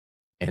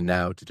And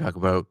now to talk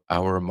about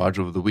our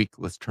module of the week,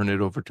 let's turn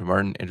it over to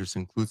Martin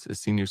Anderson-Klutz, a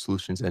senior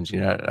solutions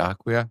engineer at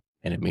Acquia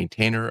and a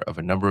maintainer of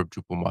a number of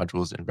Drupal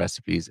modules and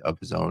recipes of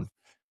his own.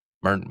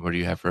 Martin, what do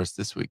you have for us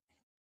this week?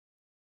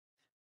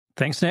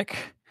 Thanks, Nick.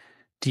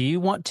 Do you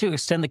want to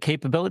extend the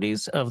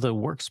capabilities of the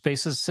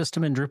Workspaces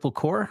system in Drupal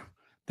core?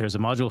 There's a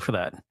module for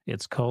that.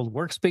 It's called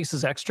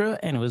Workspaces Extra,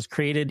 and it was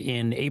created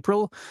in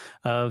April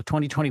of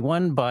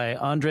 2021 by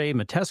Andre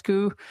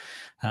Matescu,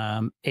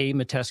 A.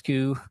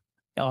 Matescu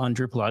on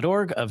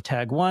Drupal.org of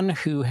Tag 1,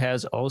 who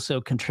has also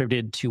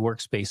contributed to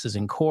Workspaces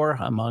in core,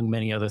 among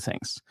many other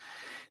things.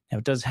 Now,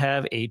 it does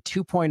have a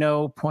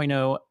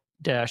 2.0.0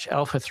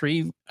 Alpha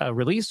 3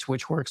 release,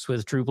 which works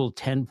with Drupal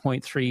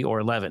 10.3 or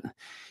 11.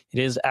 It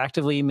is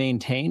actively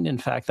maintained. In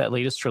fact, that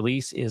latest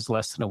release is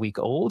less than a week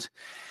old.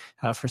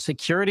 For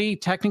security,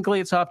 technically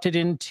it's opted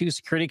into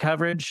security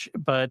coverage,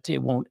 but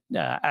it won't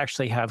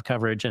actually have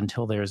coverage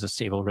until there's a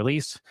stable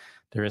release.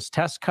 There is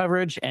test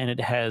coverage, and it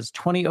has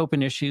 20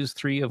 open issues,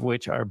 3 of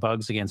which are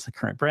bugs against the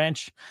current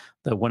branch,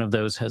 though one of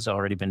those has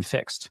already been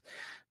fixed.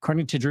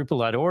 According to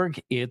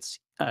Drupal.org, it's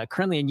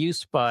currently in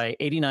use by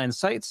 89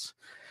 sites.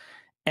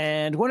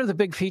 And one of the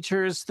big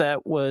features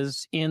that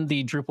was in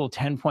the Drupal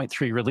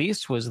 10.3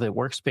 release was that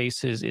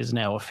Workspaces is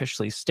now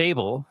officially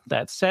stable.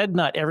 That said,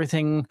 not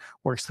everything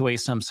works the way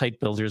some site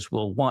builders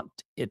will want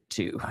it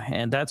to.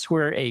 And that's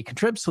where a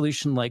contrib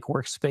solution like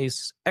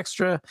Workspace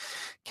Extra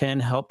can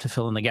help to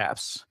fill in the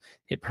gaps.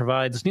 It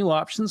provides new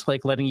options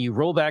like letting you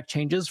roll back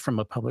changes from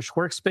a published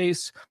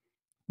workspace,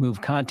 move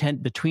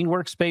content between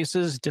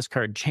workspaces,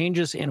 discard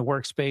changes in a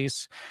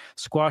workspace,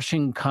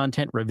 squashing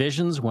content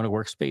revisions when a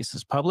workspace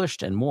is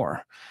published, and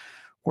more.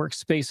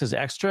 Workspaces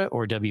Extra,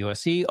 or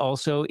WSE,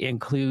 also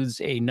includes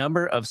a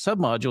number of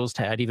submodules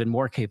to add even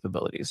more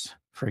capabilities.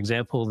 For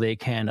example, they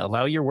can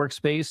allow your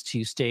workspace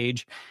to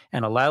stage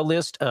an allow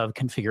list of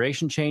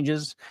configuration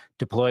changes,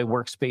 deploy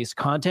workspace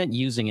content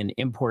using an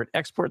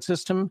import-export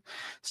system,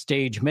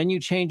 stage menu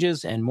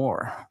changes, and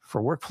more.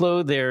 For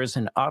workflow, there's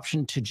an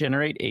option to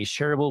generate a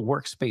shareable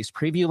workspace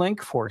preview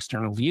link for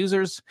external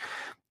users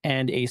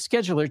and a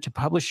scheduler to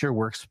publish your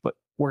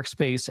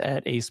workspace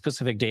at a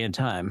specific day and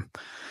time.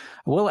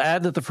 I will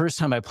add that the first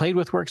time I played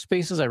with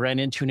Workspaces, I ran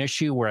into an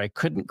issue where I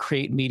couldn't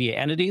create media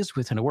entities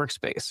within a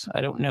workspace.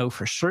 I don't know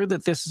for sure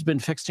that this has been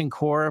fixed in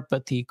core,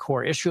 but the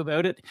core issue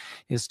about it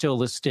is still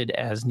listed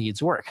as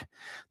needs work.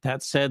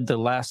 That said, the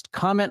last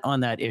comment on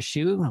that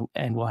issue,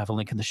 and we'll have a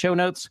link in the show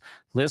notes,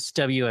 lists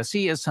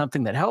WSE as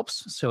something that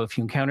helps. So if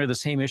you encounter the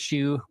same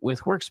issue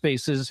with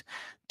Workspaces,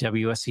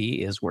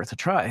 WSE is worth a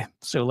try.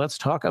 So let's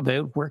talk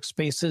about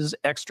Workspaces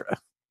Extra.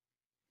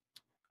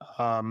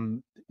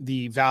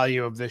 The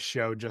value of this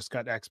show just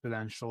got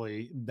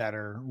exponentially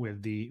better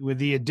with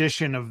the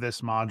addition of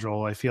this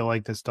module. I feel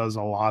like this does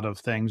a lot of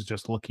things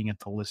just looking at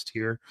the list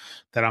here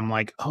that I'm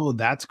like, oh,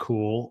 that's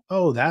cool.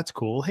 Oh, that's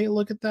cool. Hey,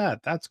 look at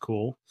that. That's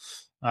cool.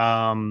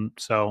 Yeah,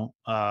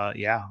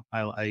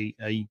 I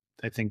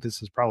think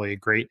this is probably a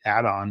great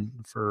add-on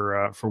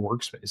for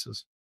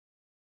Workspaces.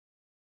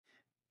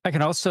 I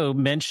can also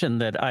mention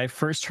that I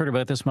first heard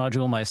about this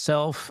module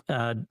myself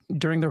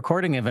during the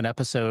recording of an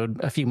episode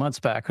a few months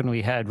back when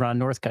we had Ron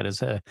Northcutt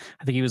as I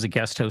think he was a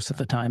guest host at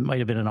the time. Might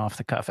have been an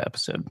off-the-cuff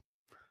episode.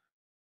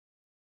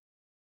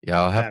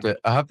 Yeah,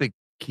 I'll have to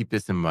keep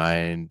this in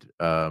mind.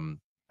 I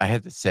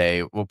had to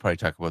say, we'll probably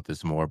talk about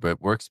this more,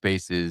 but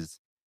Workspaces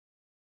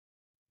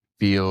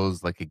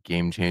feels like a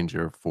game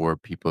changer for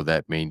people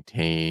that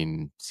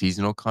maintain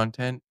seasonal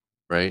content,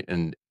 right?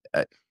 And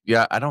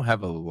yeah, I don't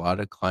have a lot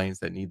of clients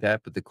that need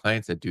that, but the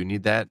clients that do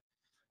need that,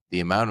 the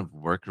amount of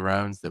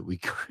workarounds that we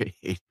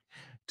create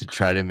to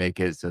try to make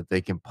it so that they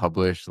can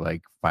publish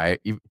like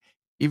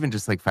even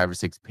just like 5 or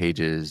 6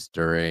 pages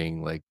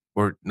during like,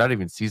 or not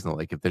even seasonal,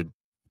 like if they're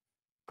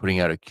putting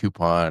out a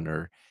coupon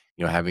or,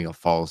 having a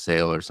fall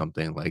sale or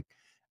something like,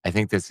 I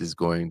think this is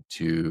going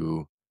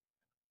to,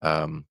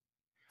 um,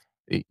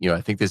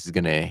 I think this is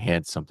going to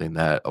enhance something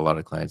that a lot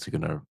of clients are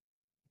going to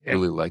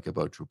really like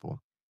about Drupal.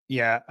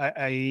 Yeah,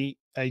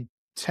 I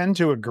tend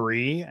to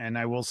agree, and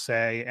I will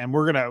say, and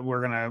we're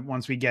gonna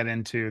once we get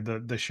into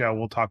the show,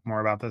 we'll talk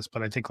more about this.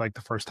 But I think like the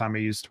first time I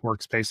used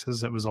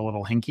Workspaces, it was a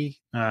little hinky,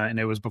 and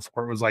it was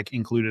before it was like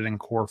included in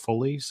core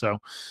fully. So,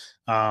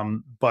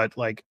 but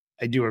like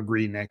I do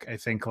agree, Nick. I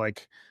think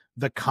like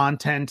the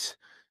content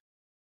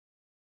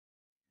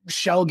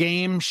shell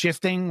game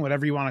shifting,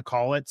 whatever you want to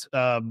call it,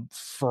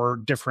 for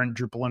different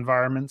Drupal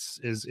environments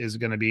is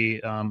going to be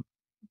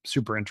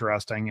super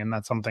interesting, and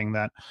that's something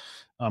that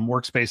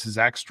Workspaces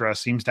Extra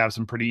seems to have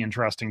some pretty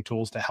interesting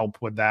tools to help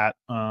with that,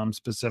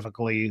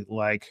 specifically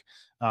like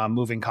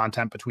moving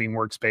content between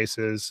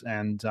workspaces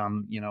and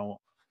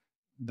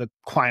the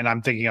client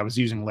I'm thinking I was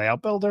using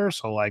Layout Builder,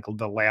 so like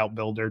the Layout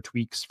Builder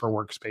tweaks for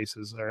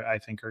workspaces I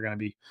think are going to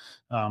be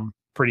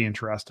pretty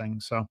interesting.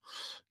 So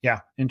yeah,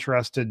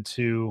 interested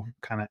to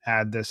kind of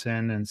add this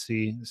in and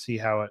see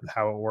how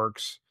it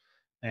works.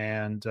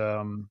 And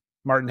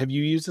Martin, have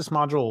you used this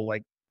module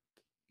like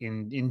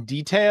in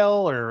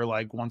detail or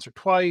like once or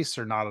twice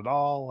or not at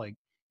all? Like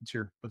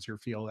what's your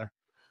feel there?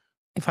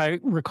 If I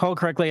recall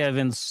correctly, I've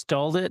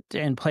installed it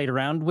and played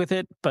around with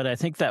it, but I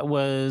think that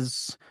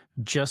was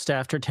just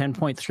after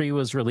 10.3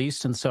 was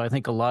released. And so I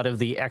think a lot of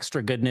the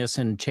extra goodness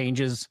and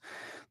changes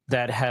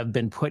that have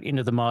been put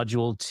into the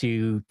module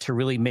to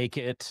really make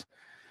it,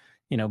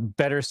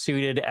 better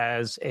suited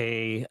as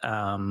an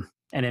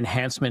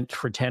enhancement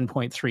for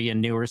 10.3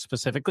 and newer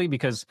specifically,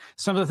 because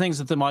some of the things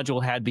that the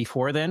module had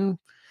before then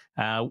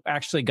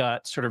actually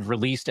got sort of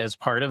released as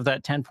part of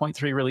that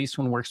 10.3 release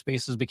when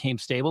Workspaces became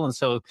stable. And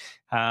so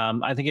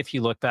I think if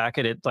you look back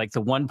at it, like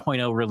the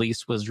 1.0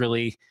 release was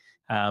really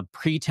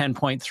pre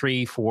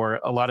 10.3 for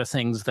a lot of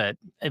things that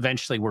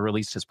eventually were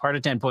released as part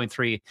of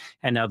 10.3.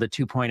 And now the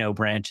 2.0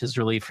 branch is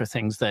really for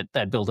things that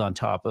build on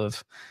top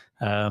of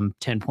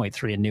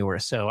 10.3 and newer.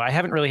 So I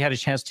haven't really had a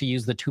chance to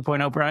use the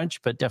 2.0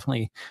 branch, but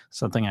definitely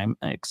something I'm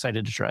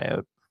excited to try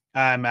out.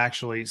 I'm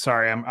actually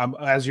sorry. I'm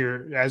as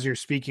you're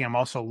speaking, I'm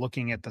also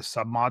looking at the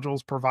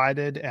submodules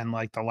provided, and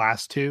like the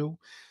last two,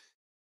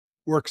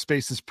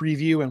 Workspaces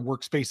Preview and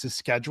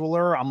Workspaces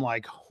Scheduler. I'm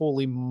like,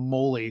 holy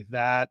moly,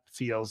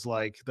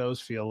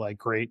 those feel like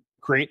great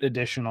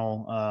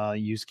additional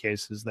use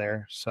cases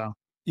there. So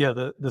yeah,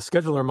 the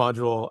scheduler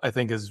module I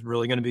think is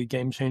really going to be a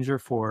game changer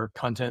for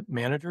content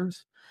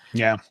managers.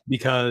 yeah,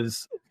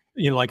 Because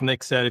like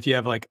Nick said, if you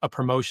have like a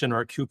promotion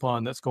or a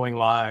coupon that's going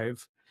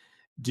live,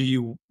 do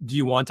you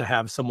want to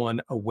have someone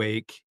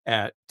awake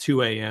at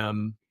 2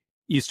 a.m.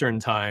 Eastern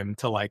time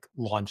to like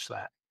launch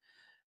that?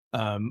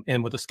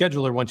 And with a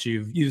scheduler, once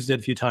you've used it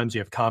a few times,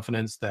 you have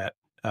confidence that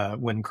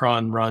when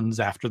cron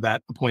runs after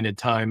that appointed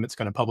time, it's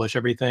going to publish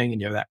everything,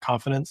 and you have that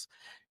confidence,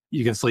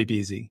 you can sleep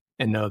easy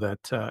and know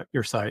that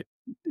your site,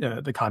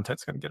 the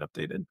content's going to get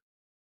updated.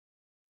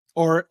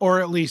 or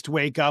at least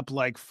wake up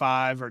like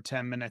 5 or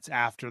 10 minutes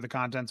after the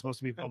content's supposed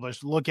to be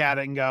published, look at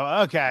it and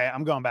go, okay,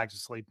 I'm going back to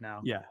sleep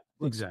now. Yeah,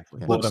 exactly.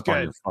 Pull it Looks up on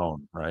good. your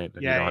phone, right?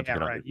 And you Yeah, don't have to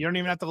get right. You don't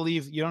even have to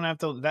leave. You don't have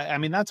to. I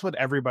mean, that's what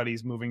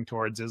everybody's moving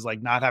towards, is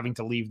like not having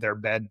to leave their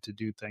bed to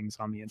do things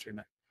on the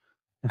internet.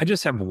 I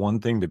just have one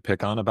thing to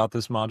pick on about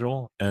this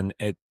module, and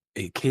it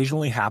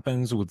occasionally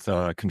happens with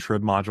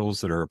contrib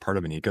modules that are a part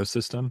of an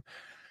ecosystem.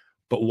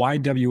 But why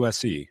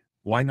WSE?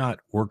 Why not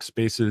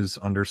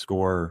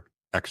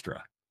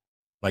workspaces_extra?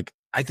 Like,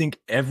 I think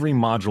every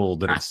module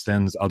that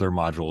extends other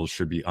modules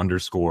should be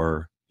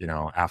underscore,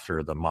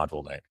 after the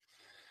module name.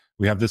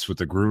 We have this with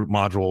the group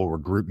module, where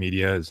group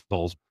media is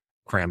all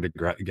crammed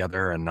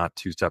together and not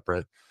two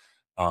separate.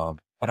 But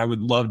I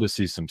would love to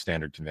see some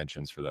standard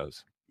conventions for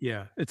those.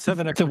 Yeah, it's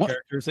 7 extra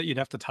characters that you'd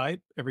have to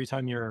type every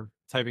time you're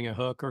typing a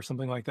hook or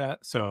something like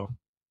that. So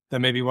that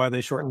may be why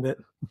they shortened it.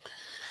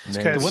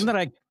 The one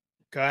that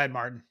Go ahead,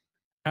 Martin.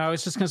 I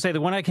was just going to say,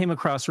 the one I came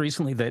across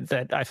recently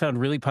that I found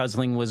really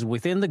puzzling was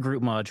within the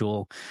group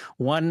module.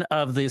 One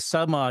of the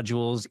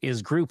submodules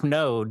is group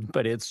node,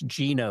 but it's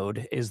G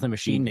node is the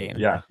machine name.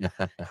 Yeah.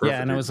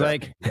 Yeah. And I was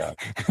like, yeah.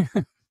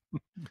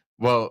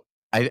 Well,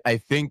 I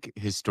think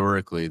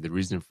historically, the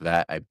reason for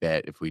that, I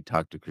bet if we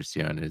talk to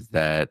Christian, is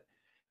that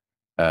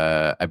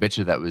I bet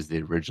you that was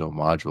the original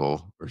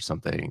module or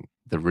something,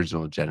 the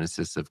original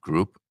genesis of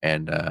group.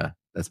 And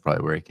that's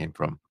probably where it came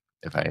from,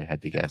 if I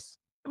had to guess.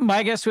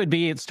 My guess would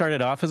be it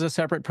started off as a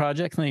separate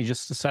project and they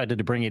just decided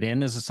to bring it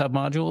in as a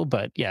submodule.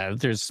 But yeah,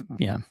 there's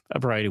a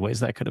variety of ways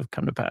that could have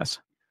come to pass.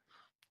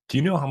 Do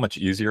you know how much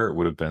easier it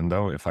would have been,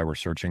 though, if I were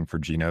searching for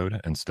Gnode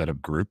instead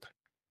of group?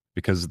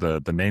 Because the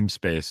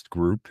namespace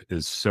group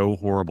is so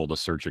horrible to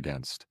search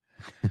against.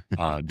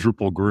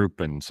 Drupal group,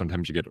 and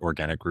sometimes you get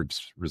organic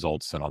groups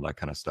results and all that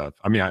kind of stuff.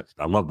 I mean, I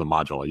love the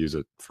module. I use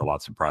it for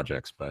lots of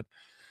projects, but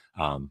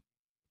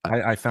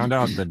I found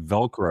out that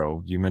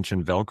Velcro, you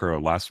mentioned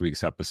Velcro last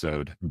week's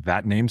episode,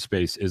 that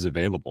namespace is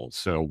available.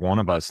 So one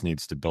of us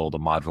needs to build a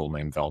module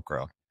named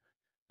Velcro.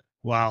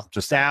 Well,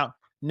 Just now,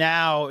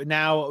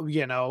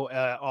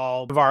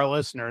 all of our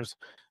listeners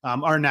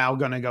are now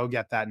going to go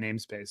get that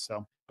namespace.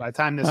 So by the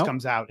time this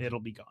comes out, it'll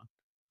be gone.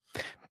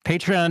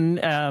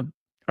 Patreon,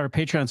 our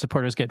Patreon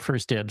supporters get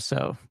first dibs.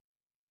 So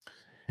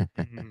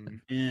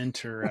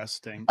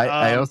interesting.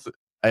 I also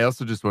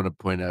just want to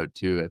point out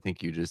too, I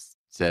think you just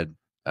said,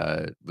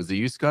 was it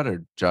you, Scott,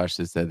 or Josh,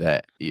 that said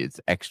that it's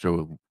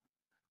extra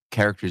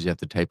characters you have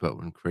to type out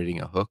when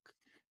creating a hook?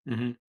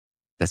 Mm-hmm.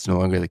 That's no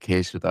longer the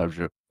case with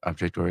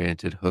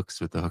object-oriented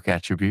hooks with the hook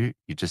attribute.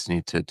 You just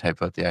need to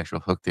type out the actual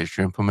hook that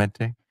you're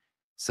implementing.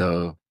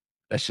 So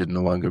that should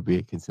no longer be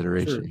a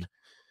consideration.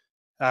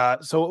 Sure.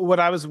 So what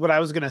I was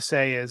going to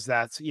say is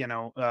that,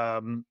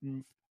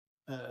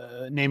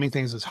 naming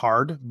things is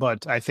hard,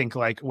 but I think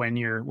like when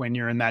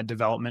you're in that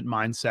development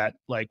mindset,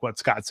 like what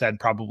Scott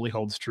said probably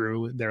holds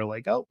true. They're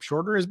like, oh,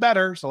 shorter is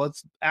better, so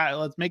let's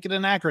make it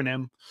an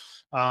acronym.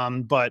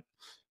 But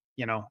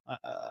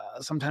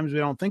sometimes we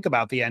don't think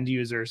about the end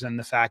users and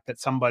the fact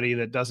that somebody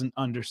that doesn't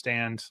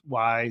understand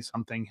why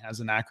something has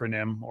an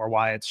acronym or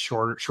why it's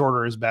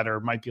shorter is better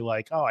might be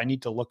like, oh, I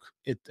need to look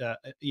at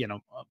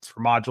for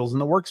modules in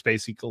the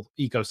workspace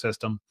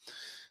ecosystem.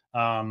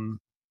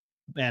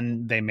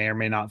 And they may or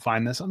may not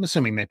find this. I'm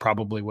assuming they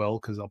probably will,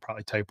 because they'll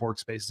probably type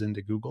workspaces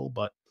into Google.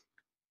 But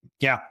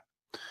yeah,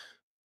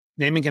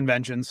 naming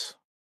conventions.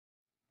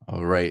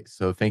 All right.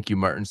 So thank you,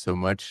 Martin, so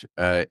much.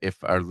 If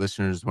our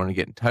listeners want to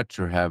get in touch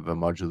or have a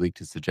module leak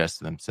to suggest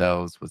to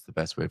themselves, what's the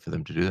best way for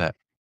them to do that?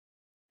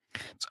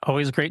 It's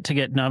always great to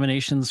get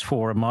nominations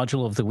for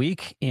Module of the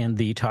Week in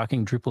the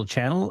Talking Drupal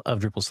channel of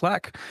Drupal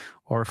Slack,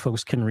 or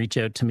folks can reach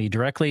out to me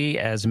directly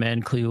as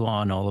Man Clue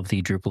on all of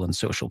the Drupal and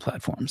social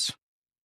platforms.